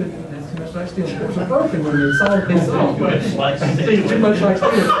purple look, that's too much like steel. It was a broken one, it's all, it's all. See, too much like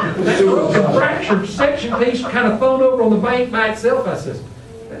steel. That broken fractured section piece kind of thrown over on the bank by itself. I says,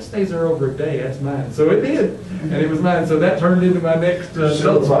 that stays there over a day, that's mine. So it did, and it was mine. So that turned into my next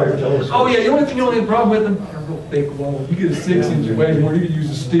telescope. Oh yeah, the only problem with them, they're real thick walls. You get a 6-inch away where you could use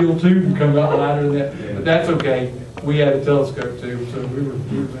a steel tube and come out lighter than that. But that's okay. We had a telescope too, so we were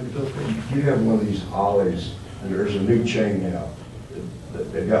making a telescope. You have one of these ollies, and there's a new chain now.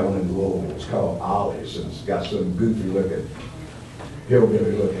 They've got one in Louisville. It's called Ollies, and it's got some goofy looking,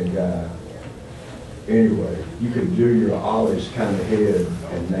 hillbilly looking guy. Anyway, you can do your Ollie's kind of head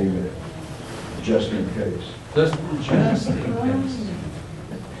and name it just in case. Just in case.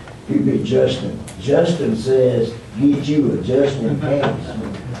 You be Justin. Justin says, get you a Justin case.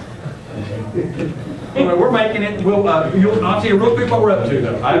 Anyway, we're making it, I'll tell you real quick what we're up to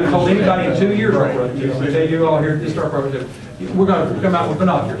though. I haven't told anybody in 2 years what we're up to. I tell you all here at this start program, we're going to come out with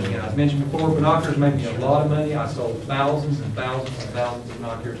binoculars again. I mentioned before, binoculars make me a lot of money. I sold thousands and thousands and thousands of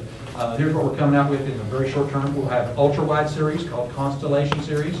binoculars. Here's what we're coming out with in the very short term. We'll have ultra-wide series called Constellation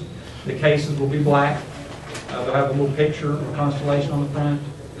Series. The cases will be black. They'll have a little picture of a constellation on the front.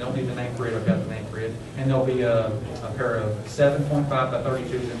 They don't need the name grid. I've got the name grid. And there'll be a pair of 7.5 by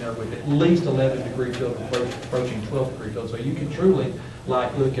 32s in there with at least 11 degree field, approaching 12 degree field. So you can truly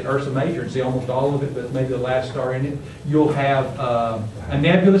like look at Ursa Major and see almost all of it, but maybe the last star in it. You'll have a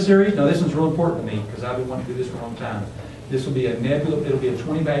nebula series. Now this one's real important to me because I've been wanting to do this for a long time. This will be a nebula. It'll be a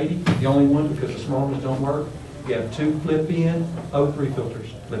 20 by 80, the only one because the small ones don't work. You have 2 flip-in O3 filters.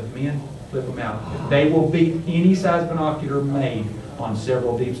 Flip them in, flip them out. They will beat any size binocular made on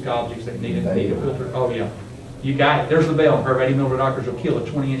several deep sky objects that need a filter. Oh yeah, you got it. There's the bell. Her 80mm binoculars will kill a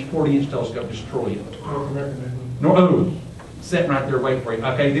 20-inch, 40-inch telescope, destroy it. Sitting right there waiting for you.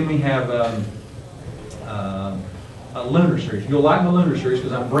 Okay, then we have a lunar series. You'll like my lunar series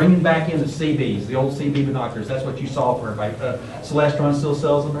because I'm bringing back in the CBs, the old CB binoculars. That's what you saw from everybody. Celestron still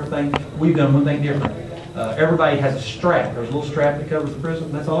sells them and everything. We've done one thing different. Everybody has a strap. There's a little strap that covers the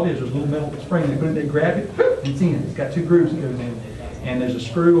prism. That's all it is. There's a little metal spring. They put it, they grab it, it's in. It's got 2 grooves that goes in. And there's a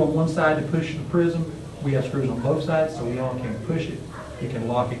screw on one side to push the prism. We have screws on both sides, so we all can push it. You can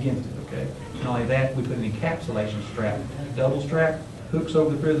lock against it, okay? Not only that, we put an encapsulation strap. Double strap, hooks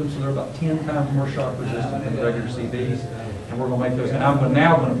over the prism, so they're about 10 times more shock resistant than the regular CBs. And we're going to make those. And I'm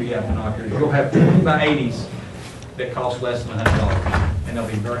now going to be at binoculars. You'll have 20 by 80s that cost less than $100. And they'll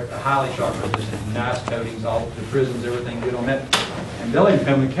be very highly shock resistant, nice coatings, all the prisms, everything good on that. And they'll even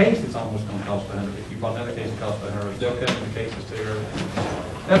come in a case that's almost going to cost $100. If you bought another case, it costs $100. They'll come in the cases too.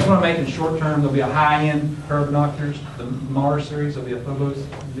 That's what I'm making short term. There'll be a high-end pair of binoculars. The Mars series, there'll be a Phobos.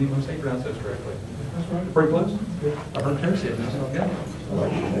 Do you want to say pronounce those correctly? That's right. Pretty close. I've heard Terry say it. So okay.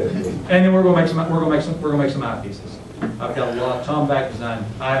 And then we're going to make some. We're going to make some eyepieces. I've got a lot. Tom Back design.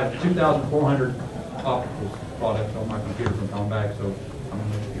 I have 2,400 optical products on my computer from Tom Back. So I'm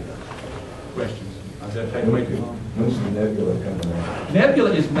going to make you questions. Does that take way too long? When's the nebula coming out?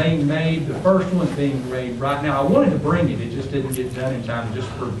 Nebula is being made. The first one's being made right now. I wanted to bring it. It just didn't get done in time. Just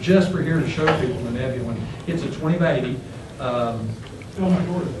for here to show people the nebula one. It's a 20 by 80.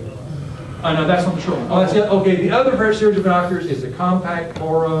 Oh no, that's not the short one. Oh, that's it. Okay, the other series of binoculars is the compact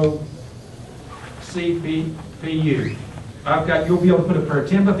Poro CPU. You'll be able to put a pair of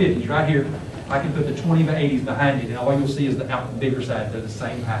 10 by 50s right here. I can put the 20 by 80s behind it, and all you'll see is the bigger side. They're the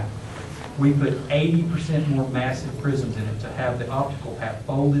same height. We put 80% more massive prisms in it to have the optical pack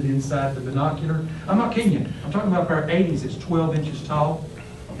folded inside the binocular. I'm not kidding you. I'm talking about a pair of 80s that's 12 inches tall,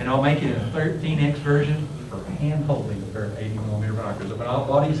 and I'll make it in a 13X version for hand holding a pair of 80mm binoculars. But all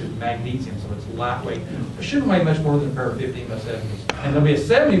bodies is magnesium, so it's lightweight. It shouldn't weigh much more than a pair of 15 by 70s. And there'll be a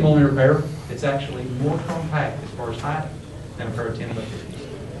 70mm pair that's actually more compact as far as height than a pair of 10 by 50s.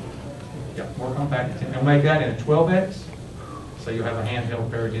 Yeah, more compact. And we'll make that in a 12X. So you'll have a handheld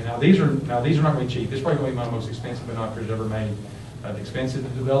pair again. Now these are not going to be cheap. This is probably going to be my most expensive binoculars ever made. Expensive to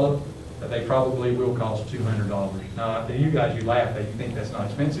develop, but they probably will cost $200. Now to you guys, you laugh that you think that's not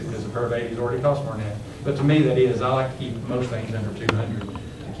expensive because a pair of 80s already costs more than that. But to me, that is. I like to keep most things under $200 to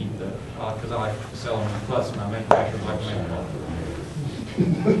keep the because I like to sell them. Plus, my manufacturers like to make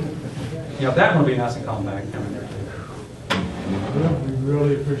them. Yeah, that one will be nice and compact coming there too. Well, we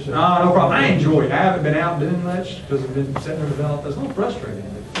really appreciate it. No problem. I enjoy it. I haven't been out doing much because I've been sitting there developing. It's a little frustrating,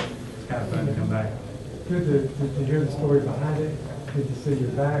 but it's kind of fun to come back. Good to hear the story behind it. Good to see you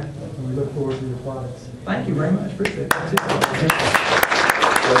back, and we look forward to your products. Thank you very much. Appreciate it.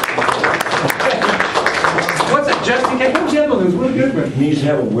 What's it, just in case? What was the other one? There was one good one. He needs to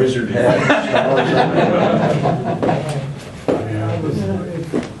have a wizard hat.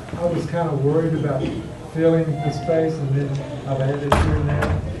 I was kind of worried about filling the space, and then I've added here and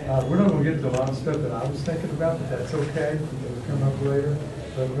there. We're not going to get to a lot of stuff that I was thinking about, but that's okay. It'll come up later.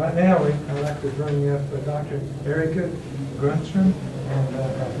 But right now, I'd like to bring up Dr. Erica Grunstrom, and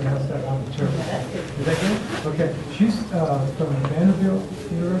I pronounced that on the chairman. Is that good? Okay. She's from Vanderbilt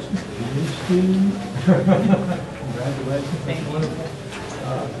University, PhD. Congratulations. That's wonderful.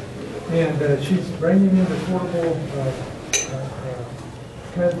 And she's bringing in the portable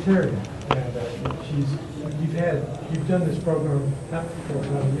planetarium. And you've done this program for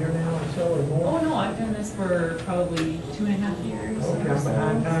about a year now or so or more? Oh, no, I've done this for probably 2.5 years. Okay, I'm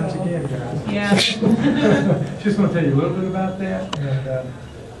behind times again, guys. Yeah. Just want to tell you a little bit about that. And,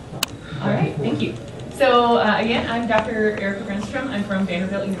 all right, thank you. So again, I'm Dr. Erica Grunstrom. I'm from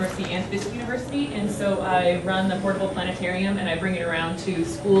Vanderbilt University and Fisk University, and so I run the portable planetarium, and I bring it around to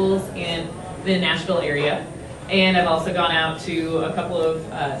schools in the Nashville area. And I've also gone out to a couple of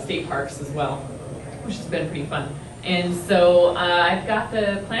state parks as well, which has been pretty fun. And so I've got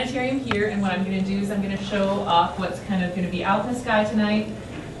the planetarium here, and what I'm going to do is I'm going to show off what's kind of going to be out in the sky tonight,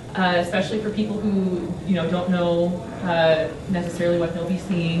 especially for people who don't know necessarily what they'll be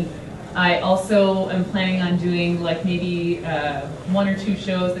seeing. I also am planning on doing like maybe 1 or 2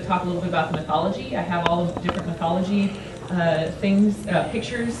 shows that talk a little bit about the mythology. I have all the different mythology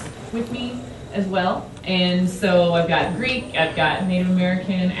pictures with me as well. And so I've got Greek, I've got Native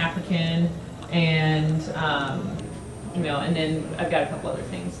American, African, and and then I've got a couple other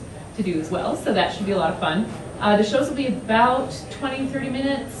things to do as well. So that should be a lot of fun. The shows will be about 20-30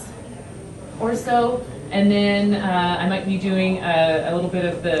 minutes or so, and then I might be doing a little bit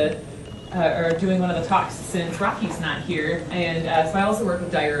of the or doing one of the talks since Rocky's not here. And so I also work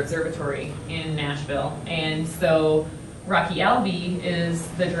with Dyer Observatory in Nashville, and so Rocky Albee is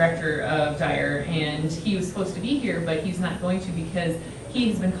the director of Dyer, and he was supposed to be here, but he's not going to because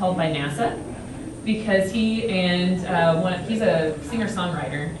he's been called by NASA because he and he's a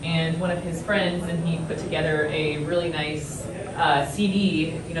singer-songwriter, and one of his friends and he put together a really nice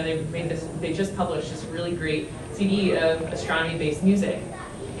CD. They just published this really great CD of astronomy-based music.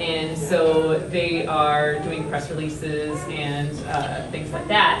 And so they are doing press releases and things like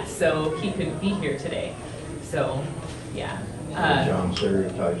that, so he couldn't be here today. So, yeah. John Serry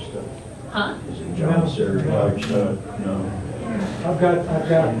type stuff? Huh? Is it John Serry type stuff? No. I've got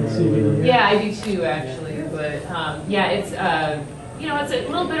the CD here. Yeah, I do too, actually. But yeah, it's it's a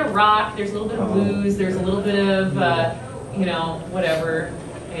little bit of rock. There's a little bit of blues. There's a little bit of whatever.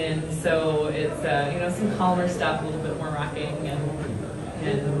 And so it's some calmer stuff, a little bit more rocking and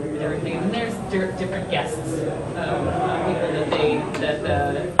everything. And there's different guests, people that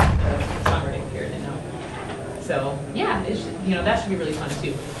the songwriting here they know. So yeah, that should be really fun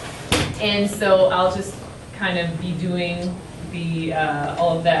too. And so I'll just kind of be doing the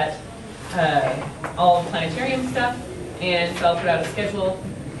all of that, all planetarium stuff, and so I'll put out a schedule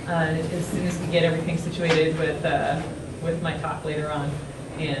as soon as we get everything situated with my talk later on.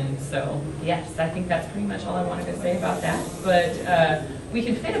 And so yes, I think that's pretty much all I wanted to say about that. But we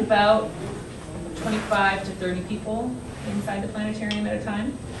can fit about 25 to 30 people inside the planetarium at a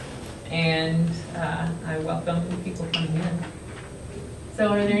time, and I welcome people coming in. So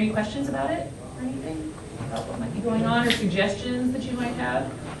are there any questions about it or anything about what might be going on or suggestions that you might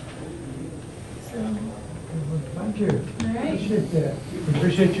have? So, Thank you. all right. Appreciate that. We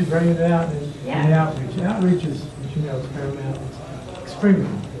appreciate you bringing it out and Yeah. the outreach. Outreach is, as you know, is paramount. It's extremely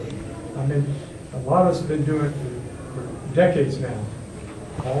important. I mean, a lot of us have been doing it for decades now.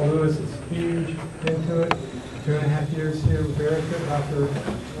 Paul Lewis is huge into it. 2.5 years here with Erica, Dr.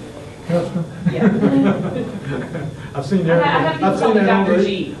 Custom. Yeah. I've seen I have people call me Dr.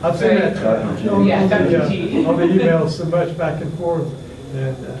 G. I've seen that Yeah, Dr. G. on the emails so much back and forth,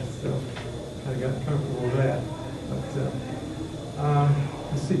 and so I got comfortable with that. But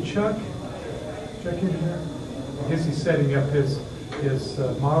let's see, Chuck in here. I guess he's setting up his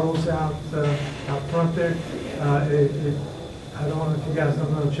models out front there. I don't know if you guys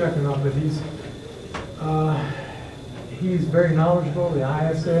don't know Chuck or not, but he's very knowledgeable, the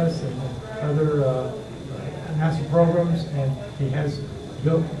ISS and other NASA programs, and he has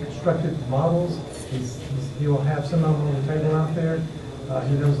constructed models. He will have some of them on the table out there.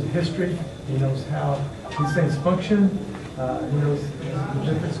 He knows the history. He knows how these things function. He knows the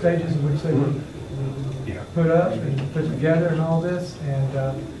different stages in which they were put up and put together and all this. And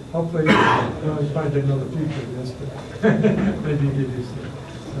hopefully, well, he probably didn't know the future of this, but maybe give you some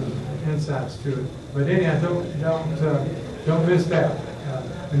insights to it. But anyhow, don't miss that.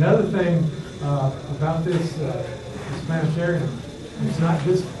 Another thing about this planetarium, it's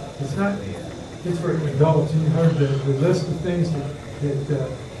for adults. You heard the list of things that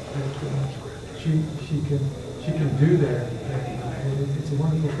she can she can do there. And it's a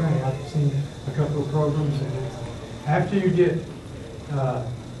wonderful thing. I've seen a couple of programs, and after you get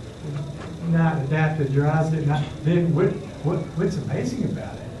not adapted, your eyes get not. Then what's amazing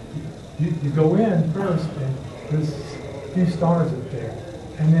about it? You go in first, and there's a few stars up there,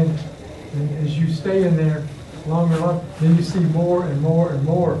 and then as you stay in there longer and longer, then you see more and more and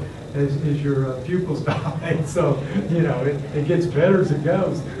more as your pupils dilate. So you know it gets better as it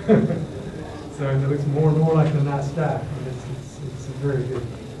goes. So it looks more and more like the night sky. It's a very good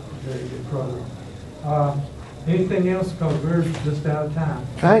program. Anything else? Because we're just out of time.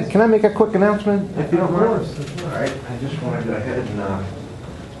 Can I make a quick announcement, if you don't mind? Of course. All right, I just wanted to go ahead and,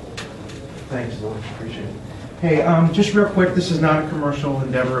 thanks, Lord, appreciate it. Hey, just real quick, this is not a commercial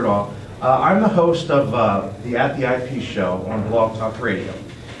endeavor at all. I'm the host of the At the IP show on Blog Talk Radio.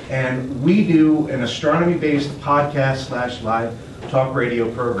 And we do an astronomy-based podcast / live talk radio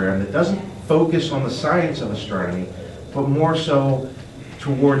program that doesn't focus on the science of astronomy, but more so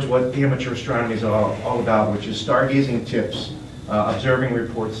towards what amateur astronomy is all about, which is stargazing tips, observing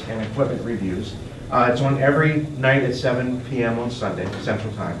reports, and equipment reviews. It's on every night at 7 p.m. on Sunday,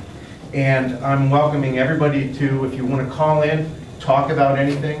 Central Time. And I'm welcoming everybody to, if you want to call in, talk about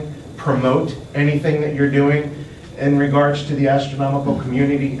anything, promote anything that you're doing in regards to the astronomical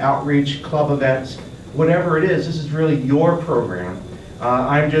community, outreach, club events, whatever it is, this is really your program.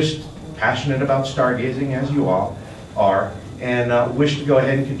 I'm just passionate about stargazing, as you all are, and wish to go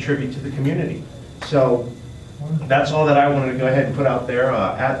ahead and contribute to the community. So that's all that I wanted to go ahead and put out there.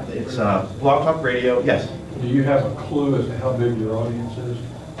 It's Blog Talk Radio. Yes? Do you have a clue as to how big your audience is?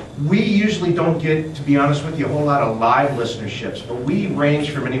 We usually don't get, to be honest with you, a whole lot of live listenerships, but we range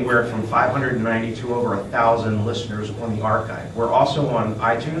from anywhere from 590 to over 1,000 listeners on the archive. We're also on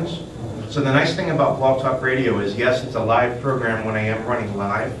iTunes. So the nice thing about Blog Talk Radio is, yes, it's a live program when I am running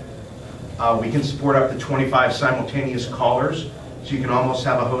live. We can support up to 25 simultaneous callers, so you can almost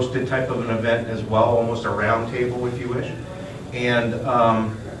have a hosted type of an event as well, almost a round table if you wish. And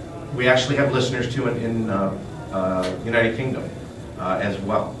we actually have listeners too in United Kingdom as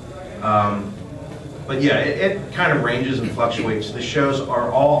well. But yeah, it kind of ranges and fluctuates. The shows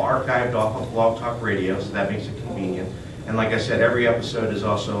are all archived off of Blog Talk Radio, so that makes it convenient. And like I said, every episode is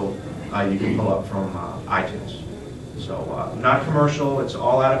also, you can pull up from iTunes. So not commercial, it's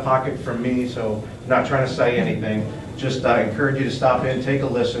all out of pocket from me, so not trying to say anything. Just encourage you to stop in, take a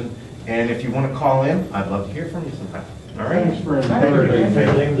listen, and if you want to call in, I'd love to hear from you sometime. All right? Thanks for encouraging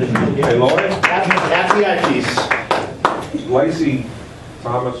me. Hey, Lloyd? Happy IPs. Lacey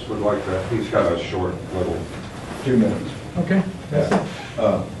Thomas would like to, he's got a short little. 2 minutes. Okay. That's it.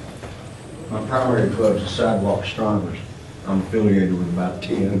 My primary club is Sidewalk Astronomers. I'm affiliated with about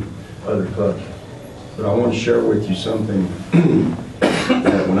 10 other clubs. But I want to share with you something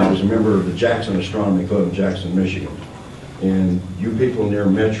that when I was a member of the Jackson Astronomy Club in Jackson, Michigan, and you people near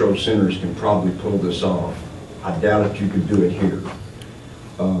metro centers can probably pull this off. I doubt if you could do it here.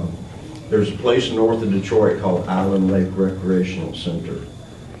 There's a place north of Detroit called Island Lake Recreational Center.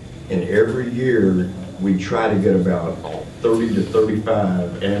 And every year we try to get about 30 to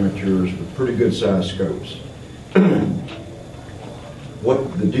 35 amateurs with pretty good sized scopes.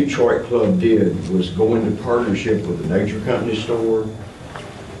 What the Detroit Club did was go into partnership with the Nature Company store,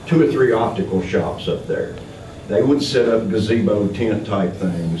 2 or 3 optical shops up there. They would set up gazebo tent type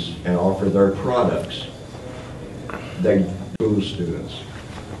things and offer their products. They school students.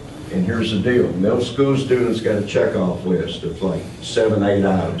 And here's the deal, middle school students got a checkoff list of like 7, 8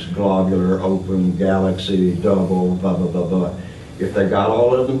 items, globular, open, galaxy, double, blah, blah, blah, blah. If they got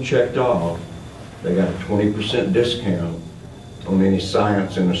all of them checked off, they got a 20% discount on any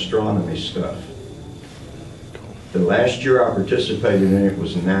science and astronomy stuff. The last year I participated in it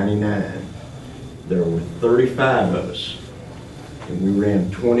was 99. There were 35 of us, and we ran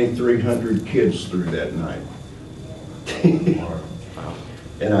 2,300 kids through that night.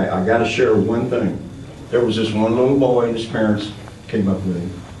 And I got to share one thing. There was this one little boy, and his parents came up with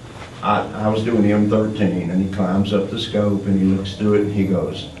him. I was doing M13, and he climbs up the scope, and he looks through it, and he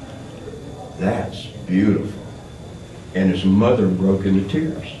goes, "That's beautiful." And his mother broke into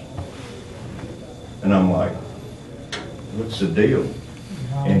tears. And I'm like, what's the deal?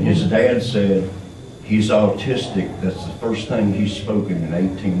 And his dad said, he's autistic. That's the first thing he's spoken in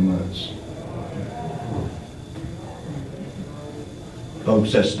 18 months.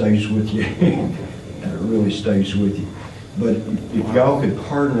 Folks, that stays with you. That really stays with you. But if y'all could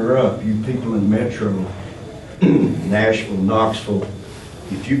partner up, you people in Metro, Nashville, Knoxville,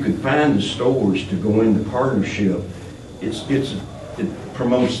 if you could find the stores to go into partnership, it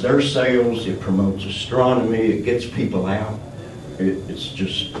promotes their sales, it promotes astronomy, it gets people out.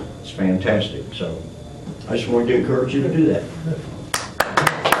 It's fantastic. So I just wanted to encourage you to do that.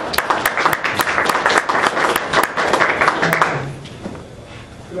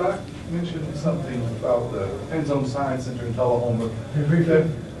 Could I mention something about the End Zone Science Center in Tullahoma?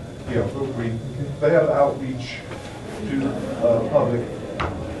 Yeah, real brief. They have outreach to public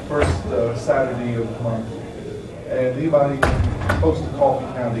first Saturday of the month. And anybody close to Coffee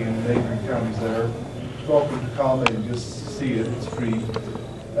County and neighboring counties there, welcome to come and just see it. It's free.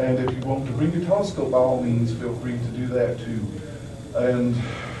 And if you want to bring your telescope, by all means, feel free to do that too. And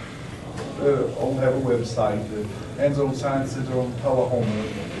I'll have a website, the End Zone Science Center on Tullahoma,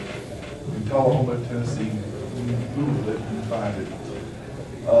 in Tullahoma, Tennessee. You can Google it and find it.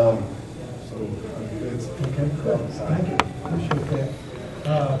 So it's Okay, thank you, appreciate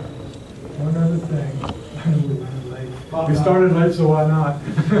that. One other thing, I know we're late. We started late, so why not?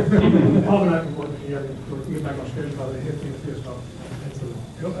 Bob and I can work together, we get back on schedule by the 15th, yes, Bob.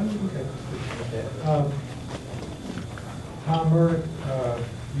 Okay. Tom Burke,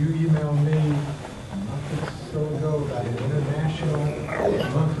 you emailed me a month or so ago about an international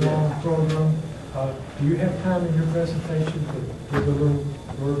month-long program. Do you have time in your presentation to give a little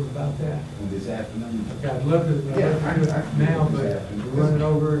word about that? This afternoon? Okay, I'd love to do it now, but we're running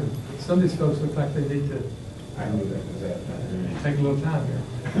over, and some of these folks look like they need to take a little time here.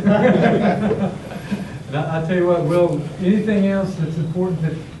 And I'll tell you what, Will, anything else that's important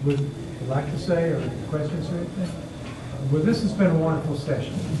that would like to say, or questions or anything? Well, this has been a wonderful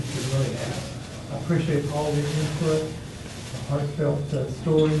session. It really has. I appreciate all the input, the heartfelt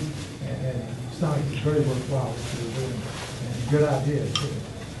stories, and it sounds like it's very worthwhile what you're doing, and good ideas too.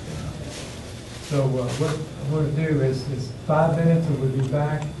 So what I want to do is 5 minutes, and we'll be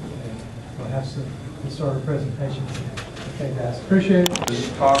back, and we'll start a presentation. Okay, guys, appreciate it. This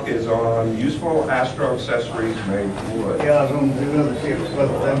talk is on useful astro accessories made from wood. Yeah, I was gonna do another ships, but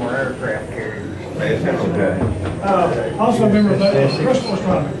them were aircraft carriers. Okay. Also a member of the Bristol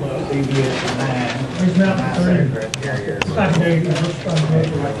Astronomy Club. CBS 9. He's now nice 30. aircraft carriers. Back in the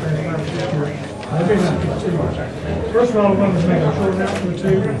 80s, like 35 years. First of all, I wanted to make a short announcement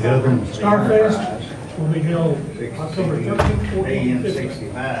too. Starfest will be held October 13th, 14th, AM 15th.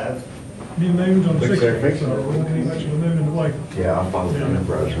 65. New moon's on 16th, so we won't be much of a moon in the way. Yeah, I'll follow the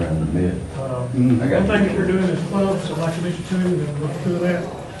enterprise around the mid. One thing that we're doing as clubs, I'd like to mention too, and we'll do that,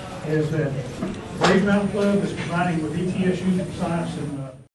 is that Raise Mountain Club is providing with ETSU science and